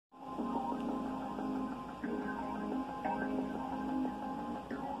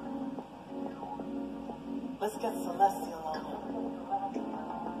Let's get celestial on it.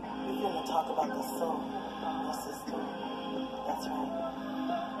 We're gonna talk about the soul, the system. That's right.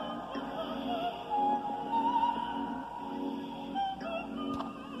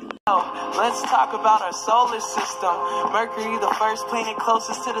 Let's talk about our solar system. Mercury, the first planet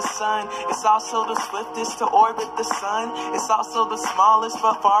closest to the sun. It's also the swiftest to orbit the sun. It's also the smallest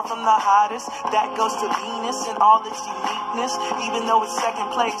but far from the hottest. That goes to Venus in all its uniqueness. Even though it's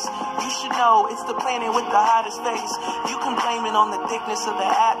second place, you should know it's the planet with the hottest face. You can blame it on the thickness of the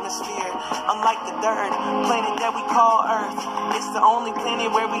atmosphere. Unlike the third planet that we call Earth, it's the only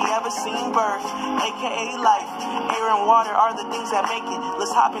planet where we ever seen birth, aka life. Air and water are the things that make it.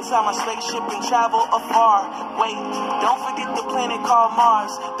 Let's hop inside my spaceship and travel afar. Wait, don't forget the planet called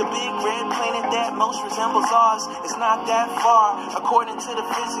Mars, the big red planet that most resembles ours. It's not that far, according to the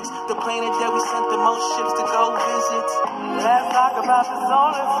physics, the planet that we sent the most ships to go visit. Let's talk about the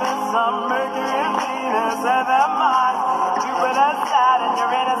solar system. Mercury, Venus, and Mars, Jupiter, Saturn,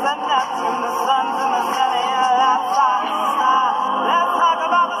 Uranus, and Neptune, the suns and the sun and that star. Let's talk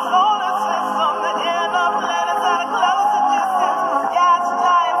about the solar system, the inner planets at a closer distance. Gas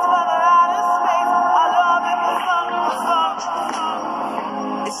giants further out in space. I love it, the sun, the sun, the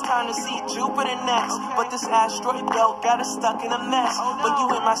sun. It's time to see Jupiter next, but this asteroid belt got us stuck in a mess. But you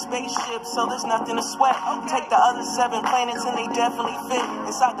in my spaceship, so there's nothing to sweat. Take the other 7 planets and they definitely fit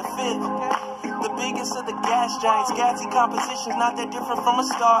inside the 5th. The biggest of the gas giants, gassy composition's not that different from a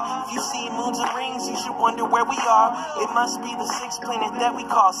star. If you see moons and rings, you should wonder where we are. It must be the 6th planet that we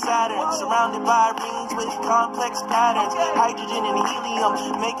call Saturn, surrounded by rings with complex patterns. Hydrogen and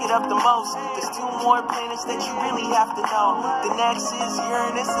helium make it up the most. There's 2 more planets that you really have to know. The next is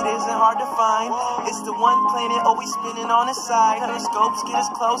Uranus, it isn't hard to find. It's the one planet always spinning on its side. Telescopes get us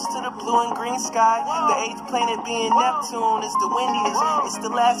close to the blue and green sky. The 8th planet being Neptune is the windiest. It's the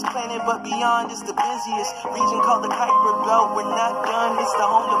last planet, but beyond is the busiest. Region called the Kuiper Belt. We're not done. It's the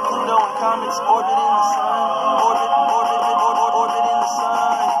home to Pluto and comets orbiting the sun. Orbiting the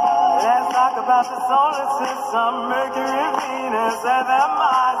sun. Let's talk about the solar system. Mercury, Venus, and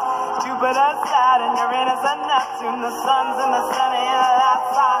Mars, Jupiter, Saturn, Uranus, and Neptune, the suns and the sun and that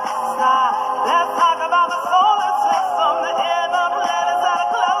star.